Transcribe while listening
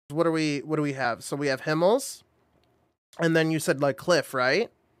What do we have? So we have Himmels, and then you said like Cliff, right?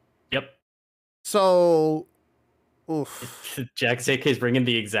 Yep. So, oof. Jax AK is bringing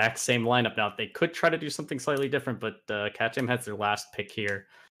the exact same lineup now. They could try to do something slightly different, but CatJam has their last pick here.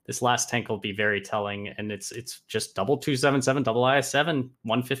 This last tank will be very telling, and it's just double 277, double IS7,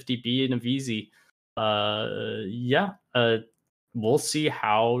 150B and a VZ. We'll see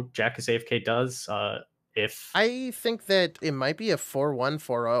how Jax AFK does. If I think that it might be a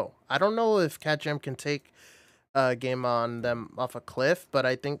 4-1-4-0. I don't know if CatJam can take a game on them off a Cliff, but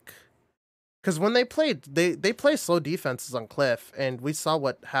I think because when they played, they play slow defenses on Cliff, and we saw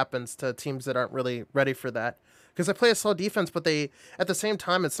what happens to teams that aren't really ready for that. Because they play a slow defense, but they at the same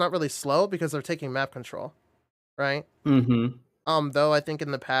time it's not really slow because they're taking map control, right? Though I think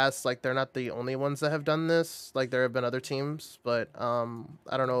in the past, like they're not the only ones that have done this. Like there have been other teams, but I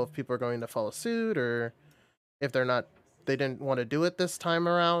don't know if people are going to follow suit or if they didn't want to do it this time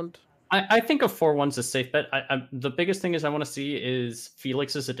around. I think a 4-1's a safe bet. The biggest thing is I want to see is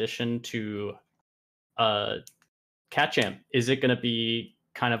Felix's addition to CatJam. Is it going to be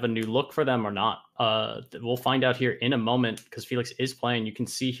kind of a new look for them or not? We'll find out here in a moment because Felix is playing. You can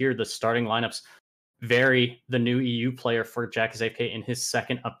see here the starting lineups vary the new EU player for Jax AFK in his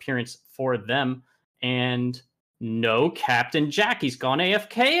second appearance for them. And no Captain Jack. He's gone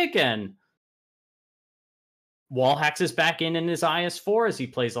AFK again. Wallhacks is back in his IS4 as he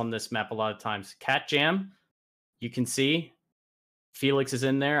plays on this map a lot of times. CatJam, you can see Felix is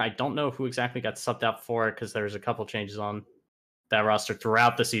in there. I don't know who exactly got subbed out for it because there's a couple changes on that roster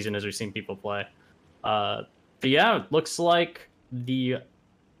throughout the season as we've seen people play. But yeah, it looks like the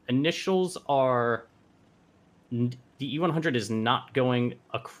initials are... The E100 is not going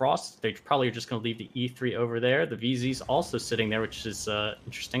across. They probably are just going to leave the E3 over there. The VZ's also sitting there, which is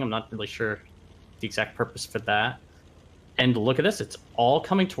interesting. I'm not really sure the exact purpose for that. And look at this. It's all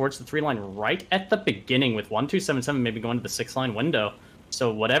coming towards the 3 line right at the beginning with 1277 maybe going to the 6 line window.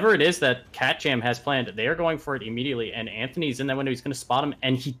 So whatever it is that CatJam has planned, they are going for it immediately. And Anthony's in that window. He's going to spot him,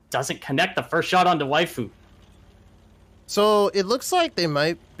 and he doesn't connect the first shot onto Waifu. So it looks like they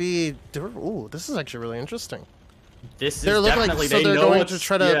might be... Ooh, this is actually really interesting. This is definitely... So they're going to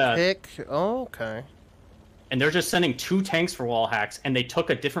try to pick... Oh, okay. And they're just sending 2 tanks for wall hacks, and they took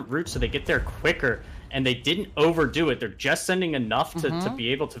a different route so they get there quicker, and they didn't overdo it. They're just sending enough to be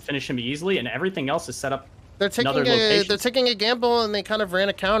able to finish him easily, and everything else is set up. They're taking a gamble, and they kind of ran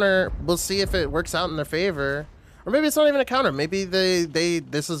a counter. We'll see if it works out in their favor. Or maybe it's not even a counter. Maybe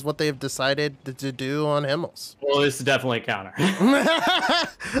this is what they've decided to do on Himmels. Well, this is definitely a counter.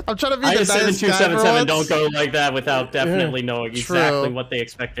 I'm trying to be the 7277 don't go like that without definitely knowing exactly what they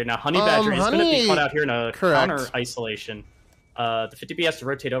expected. Now, Honey Badger is going to be caught out here in a counter isolation. The 50B has to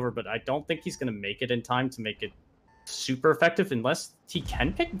rotate over, but I don't think he's going to make it in time to make it super effective unless he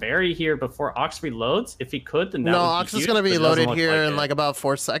can pick Barry here before Ox reloads. If he could, then that would be Ox is going to be loaded here in like about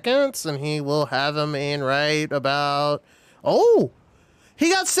 4 seconds, and he will have him in right about... Oh! He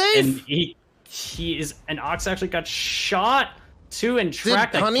got safe! And he is... And Ox actually got shot, too, and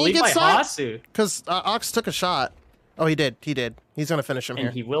tracked, Did I believe, by Hasu. Because Ox took a shot. Oh, he did. He did. He's going to finish him here.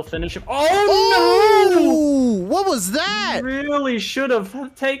 And he will finish him. Oh, no! What was that? He really should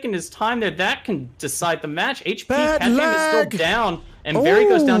have taken his time there. That can decide the match. HP CatJam is still down. And Barry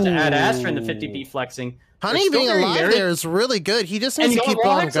goes down to Ad Astra in the 50B flexing. Honey being alive there is really good. He just needs to keep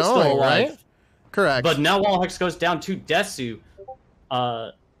on going, right? Correct. But now Wallhex goes down to Desu.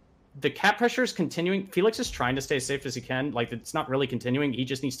 The cap pressure is continuing. Felix is trying to stay as safe as he can. Like, it's not really continuing. He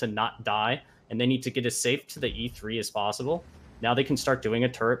just needs to not die. And they need to get as safe to the E3 as possible. Now they can start doing a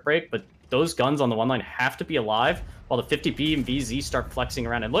turret break, but those guns on the 1 line have to be alive while the 50B and VZ start flexing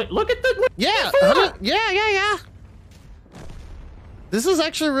around. And look at the... Yeah. This is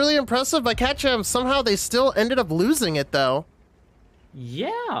actually really impressive by CatJam. Somehow they still ended up losing it, though.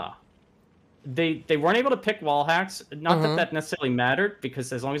 Yeah. They weren't able to pick wall hacks. Not that necessarily mattered,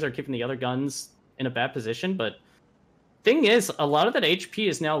 because as long as they're keeping the other guns in a bad position, but... Thing is, a lot of that HP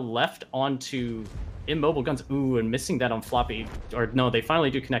is now left onto immobile guns. Ooh, and missing that on floppy. Or no, they finally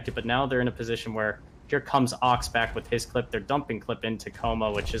do connect it, but now they're in a position where here comes Ox back with his clip. They're dumping clip into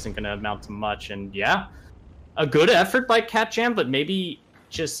Coma, which isn't going to amount to much. And yeah, a good effort by CatJam, but maybe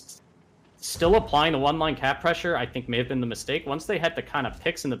just still applying the 1 line cap pressure, I think may have been the mistake. Once they had the kind of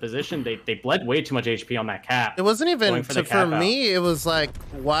picks in the position, they bled way too much HP on that cap. It wasn't even, for me, it was like,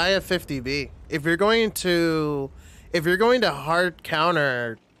 why a 50B? If you're going to hard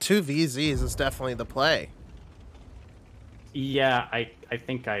counter 2 VZs is definitely the play. Yeah, I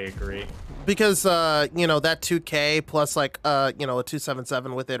think I agree. Because you know, that 2K plus like you know, a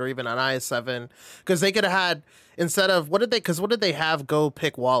 277 with it, or even an IS7, because they could have had, instead of, what did they have go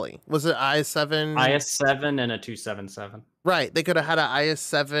pick Wally? Was it IS7? IS7 and a 277. Right, they could have had an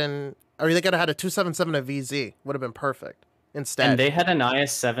IS7, or they could have had a 277 a VZ, would have been perfect instead. And they had an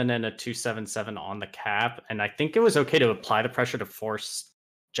IS7 and a 277 on the cap, and I think it was okay to apply the pressure to force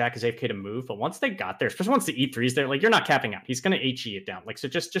Jack as AFK to move, but once they got there, especially once the E3's there, like, you're not capping out. He's going to HE it down. Like, so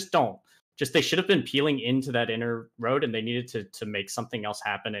just don't. Just, they should have been peeling into that inner road, and they needed to make something else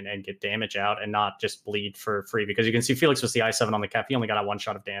happen and get damage out and not just bleed for free, because you can see Felix was the I7 on the cap. He only got a 1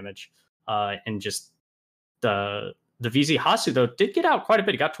 shot of damage. And just the VZ Hasu, though, did get out quite a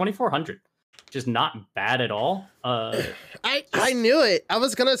bit. He got 2,400. Just not bad at all. I knew it. I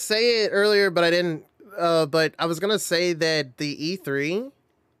was gonna say it earlier, but I didn't. But I was gonna say that the E3,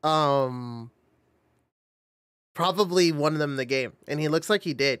 probably won them the game, and he looks like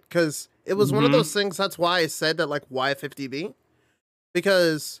he did, because it was one of those things. That's why I said that, like, why 50B,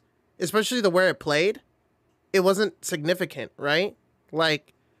 because especially the where it played, it wasn't significant, right?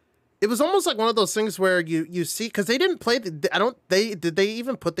 Like, it was almost like one of those things where you see, because they didn't play did they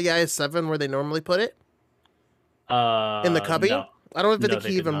even put the IS7 where they normally put it? In the cubby? No. I don't think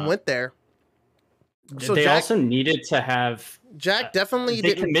he even went there. So they also needed to have Jack definitely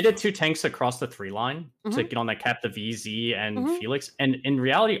they committed 2 tanks across the 3 line to get on that cap, the VZ and Felix, and in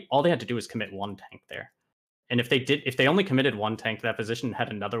reality all they had to do was commit 1 tank there. And if they only committed 1 tank to that position and had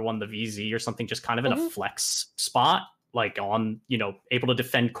another one, the VZ or something, just kind of in a flex spot, like on, you know, able to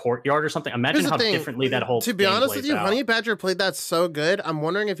defend courtyard or something. Imagine how differently that whole To be honest with you, Honey Badger played that so good. I'm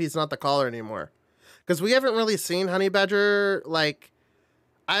wondering if he's not the caller anymore, because we haven't really seen Honey Badger, like,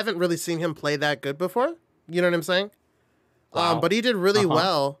 I haven't really seen him play that good before. You know what I'm saying? Wow. But he did really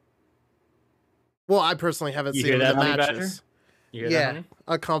well. Well, I personally haven't seen him in the matches. Yeah,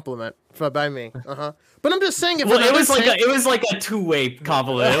 a compliment by me. But I'm just saying, if it was like a 2-way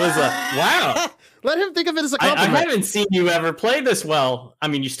compliment. It was a wow. Let him think of it as a compliment. I haven't seen you ever play this well. I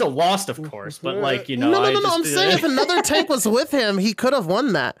mean, you still lost, of course, but, like, you know. No. I'm saying if another tank was with him, he could have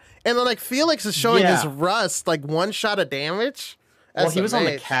won that. And then, like, Felix is showing his rust, like 1 shot of damage. Well, he was on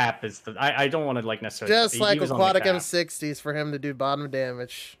the cap. I don't want to, like, necessarily. Just like aquatic M60s for him to do bottom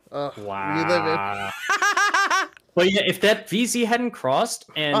damage. Wow. You live it. But yeah, if that VZ hadn't crossed,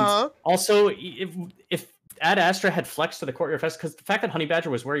 and also if Ad Astra had flexed to the courtyard fest, because the fact that Honey Badger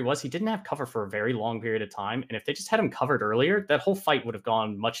was where he was, he didn't have cover for a very long period of time. And if they just had him covered earlier, that whole fight would have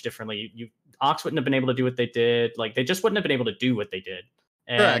gone much differently. Ox wouldn't have been able to do what they did. Like, they just wouldn't have been able to do what they did.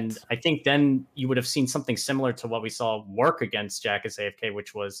 And correct. I think then you would have seen something similar to what we saw work against Jack as AFK,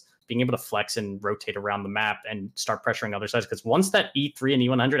 which was being able to flex and rotate around the map and start pressuring other sides. Because once that E3 and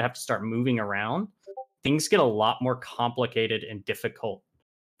E100 have to start moving around, things get a lot more complicated and difficult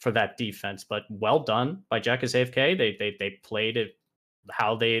for that defense. But well done by Jack as AFK. They played it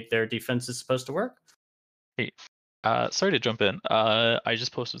how their defense is supposed to work. Hey, sorry to jump in. I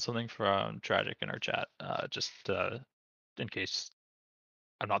just posted something from Tragic in our chat, just in case.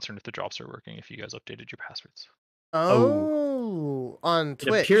 I'm not certain if the drops are working, if you guys updated your passwords. On Twitch.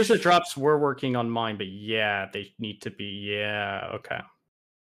 It appears the drops were working on mine, but yeah, they need to be. Yeah, okay.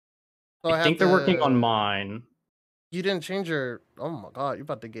 So I think they're working on mine. You didn't change your... Oh my god, you're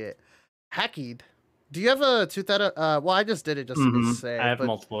about to get hacked. Do you have a 2000... well, I just did it just to be safe. I have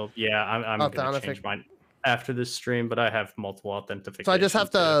multiple. Yeah, I'm going to change mine after this stream, but I have multiple authentifications. So I just have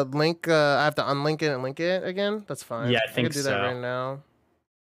to link... I have to unlink it and link it again? That's fine. Yeah, I think can do that right now.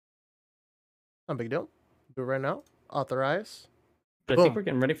 Not a big deal. Do it right now. Authorize. But I think we're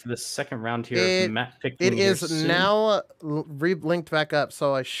getting ready for the second round here. It is now linked back up,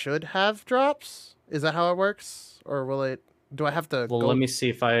 so I should have drops. Is that how it works, or will it? Do I have to? Well, let me see.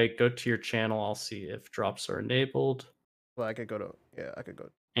 If I go to your channel, I'll see if drops are enabled. Well, I could go to. Yeah, I could go.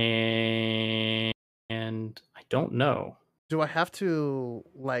 And I don't know. Do I have to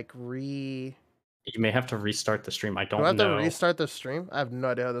like re? You may have to restart the stream. I don't know. Do I have to restart the stream? I have no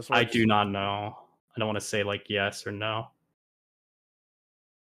idea how this works. I do not know. I don't want to say like yes or no.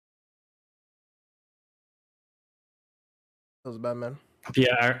 That was bad, man.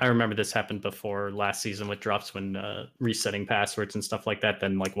 Yeah, I remember this happened before last season with drops when resetting passwords and stuff like that.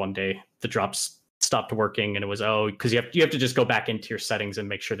 Then like one day the drops stopped working and it was because you have to just go back into your settings and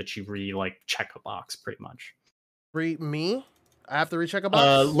make sure that you check a box pretty much. Me? I have to recheck a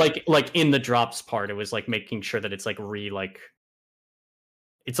box? Like in the drops part, it was like making sure that it's like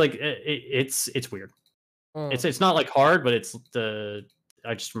it's like it's weird. It's not like hard, but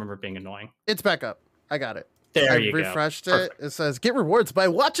I just remember it being annoying. It's back up. I got it. There you go. I refreshed it. Perfect. It says get rewards by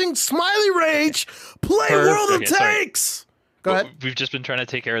watching Smiley Rage play World of Tanks. Go ahead. We've just been trying to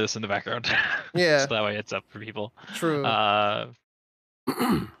take care of this in the background. Yeah. So that way it's up for people. True.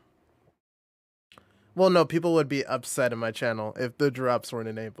 Well, no, people would be upset in my channel if the drops weren't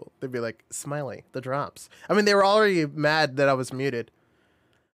enabled. They'd be like, Smiley, the drops. I mean, they were already mad that I was muted.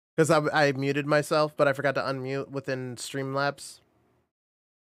 Because I muted myself, but I forgot to unmute within Streamlabs.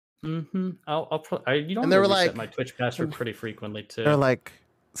 You don't And they were reset like, my Twitch password pretty frequently too. They're like,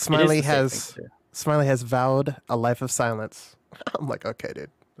 Smiley the safe thing to do. has vowed a life of silence. I'm like, okay, dude,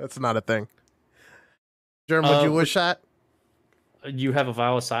 that's not a thing. Germ, would you wish that? You have a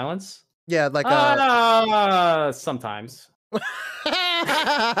vow of silence? Yeah, like sometimes.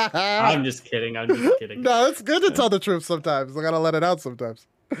 I'm just kidding. No, it's good to tell the truth sometimes. I gotta let it out sometimes.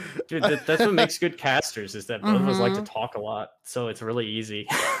 Dude, that's what makes good casters, is that both of us like to talk a lot, so it's really easy.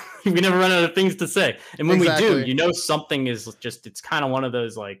 We never run out of things to say, and when we do, you know, something is just, it's kind of one of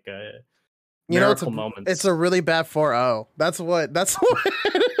those like miracle moments. It's a really bad 4-0. That's what it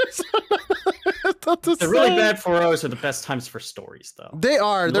is. The really bad 4-0s are the best times for stories, though.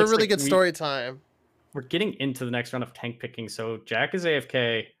 They're really good story time. We're getting into the next round of tank picking. So Jack is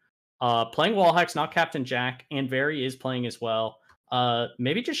AFK, playing Wallhacks, not Captain Jack, and Very is playing as well.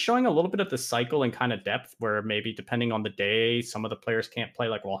 Maybe just showing a little bit of the cycle and kind of depth, where maybe depending on the day, some of the players can't play.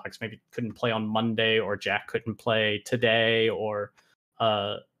 Like Wallhacks maybe couldn't play on Monday, or Jack couldn't play today, or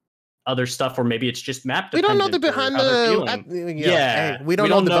other stuff, or maybe it's just map dependent. We don't know the behind the we don't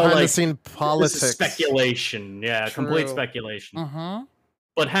know the behind the scene politics. This is speculation. Yeah, true. Complete speculation.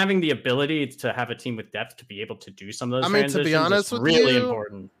 But having the ability to have a team with depth to be able to do some of those transitions, to be honest, is really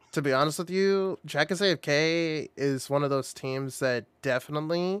important. To be honest with you, Jack is AFK is one of those teams that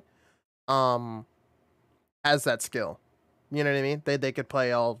definitely has that skill. You know what I mean? They could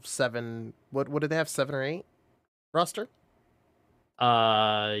play all 7. What did they have, 7 or 8 roster?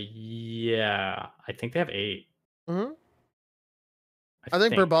 Yeah, I think they have 8. I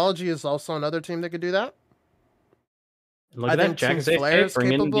think Burbology is also another team that could do that. Look at that, Jack is AFK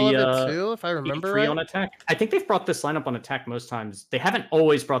bringing the too, if I remember E3 right. on attack. I think they've brought this lineup on attack most times. They haven't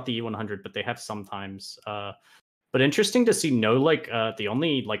always brought the E100, but they have sometimes. But interesting to see. No, like the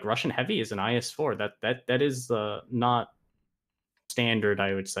only like Russian heavy is an IS4. That is not standard,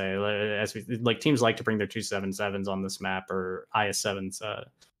 I would say. As we like, teams like to bring their 277s on this map, or IS7s.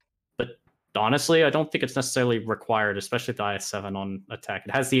 But honestly, I don't think it's necessarily required, especially the IS7 on attack.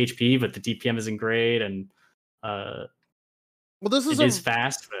 It has the HP, but the DPM isn't great, and well, it is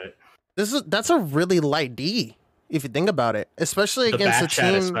fast, but that's a really light D if you think about it, especially against a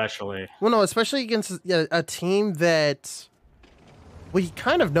team. Especially against a team that we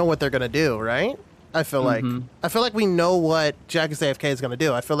kind of know what they're gonna do, right? I feel like we know what Jack is AFK is gonna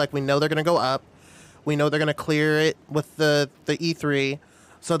do. I feel like we know they're gonna go up. We know they're gonna clear it with the E3,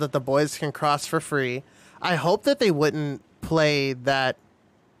 so that the boys can cross for free. I hope that they wouldn't play that.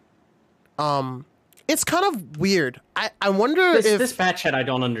 It's kind of weird. I wonder if this batch head I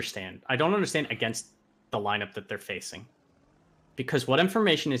don't understand. I don't understand against the lineup that they're facing, because what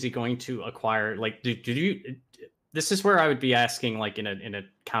information is he going to acquire? Like, do you? This is where I would be asking, like in a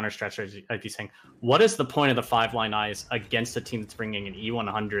counter strategy, I'd be saying, what is the point of the 5-line eyes against a team that's bringing an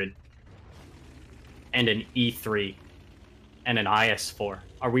E100 and an E3 and an IS4?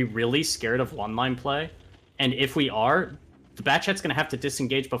 Are we really scared of 1-line play? And if we are, the batch head's going to have to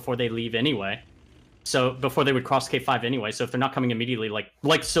disengage before they leave anyway. So before they would cross K5 anyway. So if they're not coming immediately, like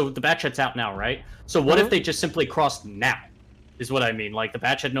so the batch head's out now, right? So what if they just simply crossed now? Is what I mean. Like the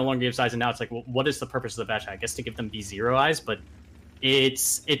batch head no longer gives eyes, and now it's like, well, what is the purpose of the batch head? I guess to give them B0 eyes, but it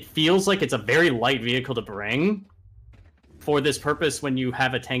feels like it's a very light vehicle to bring for this purpose when you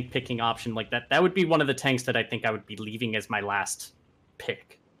have a tank picking option like that. That would be one of the tanks that I think I would be leaving as my last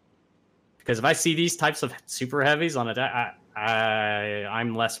pick. Because if I see these types of super heavies on it,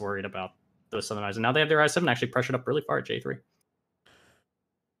 I'm less worried about those Southern eyes. And now they have their I7 actually pressured up really far at J3.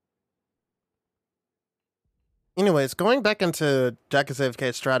 Anyways, going back into Jack is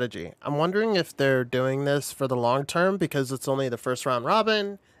AFK's strategy, I'm wondering if they're doing this for the long term because it's only the first round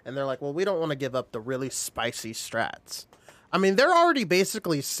robin, and they're like, well, we don't want to give up the really spicy strats. I mean, they're already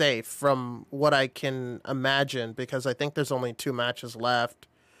basically safe from what I can imagine, because I think there's only 2 matches left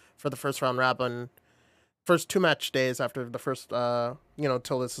for the first round robin, first 2 match days after the first,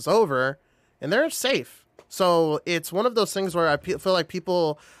 till this is over, and they're safe. So it's one of those things where I feel like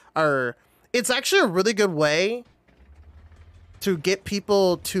people are... It's actually a really good way to get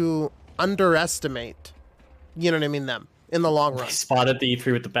people to underestimate, you know what I mean, them in the long run. They spotted the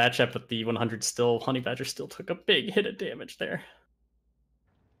E3 with the batch up, but the 100 still, Honey Badger still took a big hit of damage there.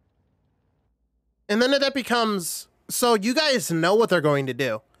 And then that becomes, so you guys know what they're going to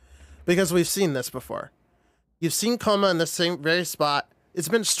do because we've seen this before. You've seen Coma in the same very spot. It's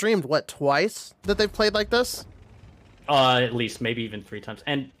been streamed, what, twice that they've played like this? At least, maybe even 3 times.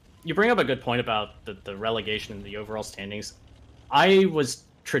 And you bring up a good point about the relegation and the overall standings. I was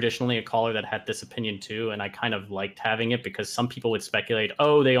traditionally a caller that had this opinion too, and I kind of liked having it because some people would speculate,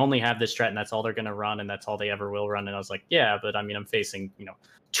 oh, they only have this strat and that's all they're going to run and that's all they ever will run. And I was like, yeah, but I mean, I'm facing,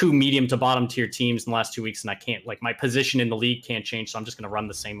 2 medium to bottom tier teams in the last 2 weeks, and I can't, like, my position in the league can't change, so I'm just going to run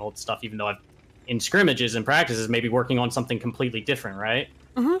the same old stuff, even though I've, in scrimmages and practices, maybe working on something completely different, right?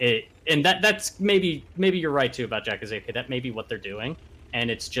 And that's maybe you're right too about Jack AFK. That may be what they're doing, and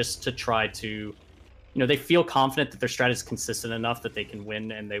it's just to try to, they feel confident that their strat is consistent enough that they can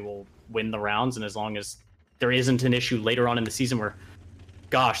win and they will win the rounds. And as long as there isn't an issue later on in the season where,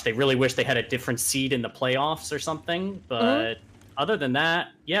 gosh, they really wish they had a different seed in the playoffs or something. But other than that,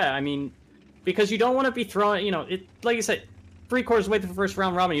 yeah, I mean, because you don't want to be throwing, it, like you said, 3/4 way through the first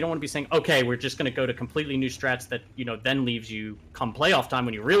round robin, you don't want to be saying, okay, we're just going to go to completely new strats that, then leaves you come playoff time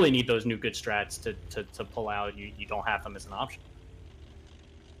when you really need those new good strats to pull out. You don't have them as an option.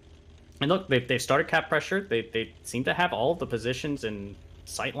 And look, they've started cap pressure. They seem to have all of the positions and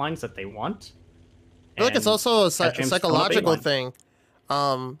sight lines that they want. I feel like it's also a psychological thing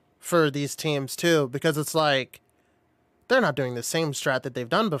for these teams too, because it's like they're not doing the same strat that they've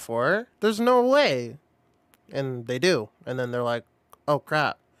done before. There's no way. And they do. And then they're like, oh,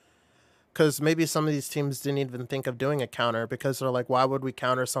 crap. Because maybe some of these teams didn't even think of doing a counter because they're like, why would we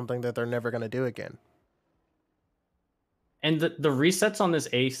counter something that they're never going to do again? And the resets on this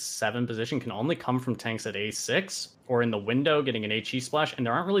A7 position can only come from tanks at A6 or in the window getting an HE splash. And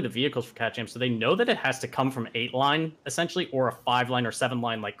there aren't really the vehicles for CatJam. So they know that it has to come from 8 line, essentially, or a 5 line or 7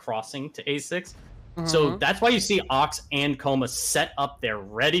 line, like crossing to A6. So that's why you see Ox and Coma set up there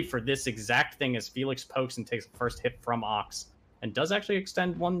ready for this exact thing as Felix pokes and takes the first hit from Ox and does actually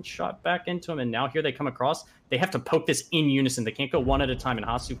extend one shot back into him. And now here they come across. They have to poke this in unison. They can't go one at a time. And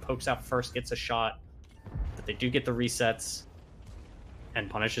Hasu pokes out first, gets a shot. But they do get the resets. And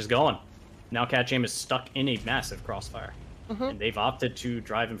Punish is going. Now CatJam is stuck in a massive crossfire. And they've opted to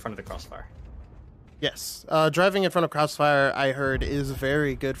drive in front of the crossfire. Yes. Driving in front of crossfire, I heard, is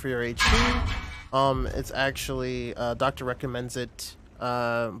very good for your HP. It's actually, doctor recommends it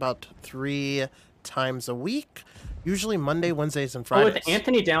about 3 times a week, usually Monday, Wednesdays, and Fridays. With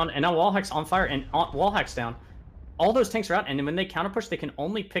Anthony down and now Wallhack's on fire and Wallhack's down, all those tanks are out, and when they counter push, they can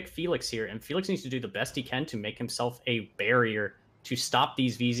only pick Felix here, and Felix needs to do the best he can to make himself a barrier to stop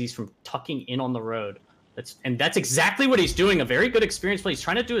these VZs from tucking in on the road. That's exactly what he's doing. A very good experience play. He's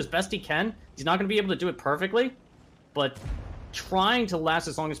trying to do as best he can. He's not going to be able to do it perfectly, but trying to last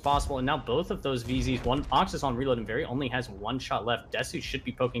as long as possible. And now both of those VZs, one Ox is on reload and Very only has 1 shot left. Desu should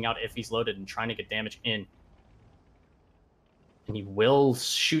be poking out if he's loaded and trying to get damage in. And he will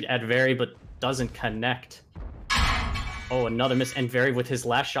shoot at Very, but doesn't connect. Oh, another miss. And Very, with his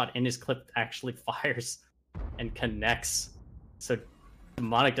last shot in his clip, actually fires and connects. So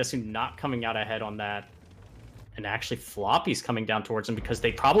Demonic Desu not coming out ahead on that. And actually Floppy's coming down towards him because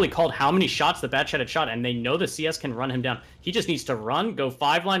they probably called how many shots the Bad Chat had shot, and they know the CS can run him down. He just needs to run, go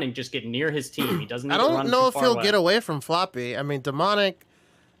 5 line, and just get near his team. He doesn't need to run too far away. I don't know if he'll get away from Floppy. I mean, Demonic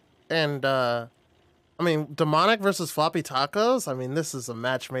and, Demonic versus Floppy Tacos, I mean, this is a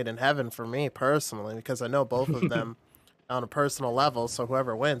match made in heaven for me personally, because I know both of them on a personal level, so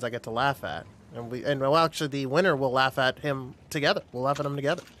whoever wins, I get to laugh at. And actually, the winner will laugh at him together. We'll laugh at him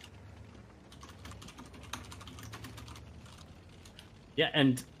together. Yeah,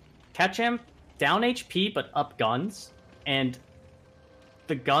 and CatJam, down HP, but up guns. And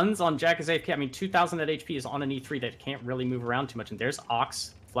the guns on Jack is AFK, I mean, 2,000 at HP is on an E3 that can't really move around too much. And there's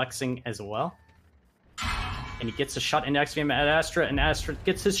Ox flexing as well. And he gets a shot in XVM at Astra, and Astra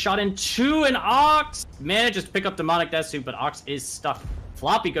gets his shot in too, and Ox manages to pick up Demonic Desu, but Ox is stuck.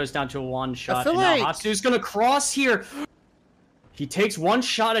 Floppy goes down to a 1 shot, and now Hasu's gonna cross here. He takes 1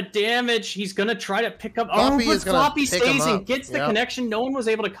 shot of damage. He's going to try to pick up... Floppy stays and gets the connection. No one was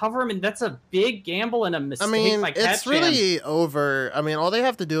able to cover him, and that's a big gamble and a mistake by CatJam. It's really over. I mean, all they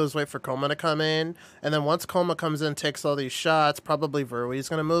have to do is wait for Coma to come in, and then once Coma comes in, takes all these shots, probably Verui's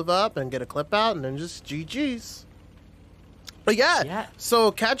going to move up and get a clip out, and then just GG's. But yeah,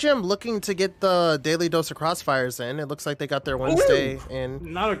 so CatJam looking to get the daily dose of crossfires in. It looks like they got their Wednesday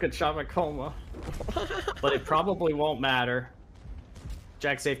in. Not a good shot by Coma. But it probably won't matter.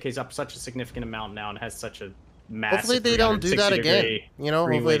 Jack AFK's up such a significant amount now and has such a massive. Hopefully they don't do that again.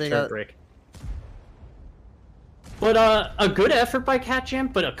 Hopefully they got. But a good effort by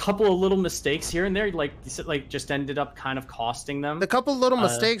CatJam, but a couple of little mistakes here and there, like just ended up kind of costing them. The couple little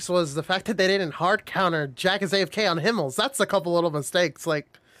mistakes was the fact that they didn't hard counter Jack is AFK on Himmels. That's a couple little mistakes.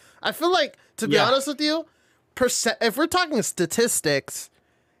 Like, I feel like, to be honest with you, if we're talking statistics,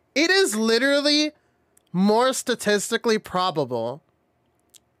 it is literally more statistically probable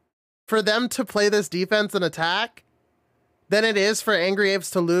for them to play this defense and attack than it is for Angry Apes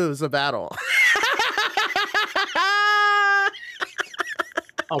to lose a battle.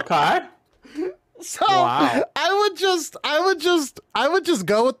 Okay. So Wow. I would just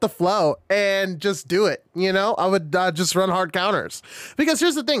go with the flow and just do it. You know, I would just run hard counters, because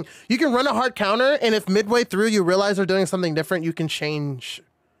here's the thing: you can run a hard counter, and if midway through you realize they're doing something different, you can change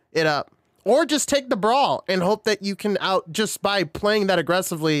it up, or just take the brawl and hope that you can just by playing that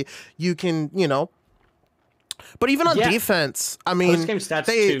aggressively, you can, you know. But even on defense, I mean, post-game stats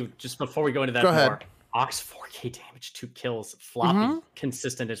too. Just before we go into that more, Ox 4K damage, 2 kills, Floppy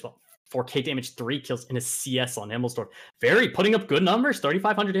consistent as well. 4K damage, 3 kills in a CS on Himmelsdorf. Very putting up good numbers.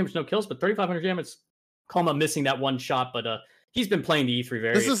 3,500 damage, no kills, but 3,500 damage. Kalma missing that one shot, but he's been playing the E3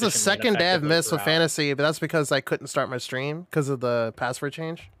 very. This is the second day I've missed with Fantasy, but that's because I couldn't start my stream because of the password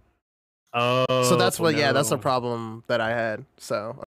change. Oh, so that's what. No. Yeah, that's a problem that I had. So.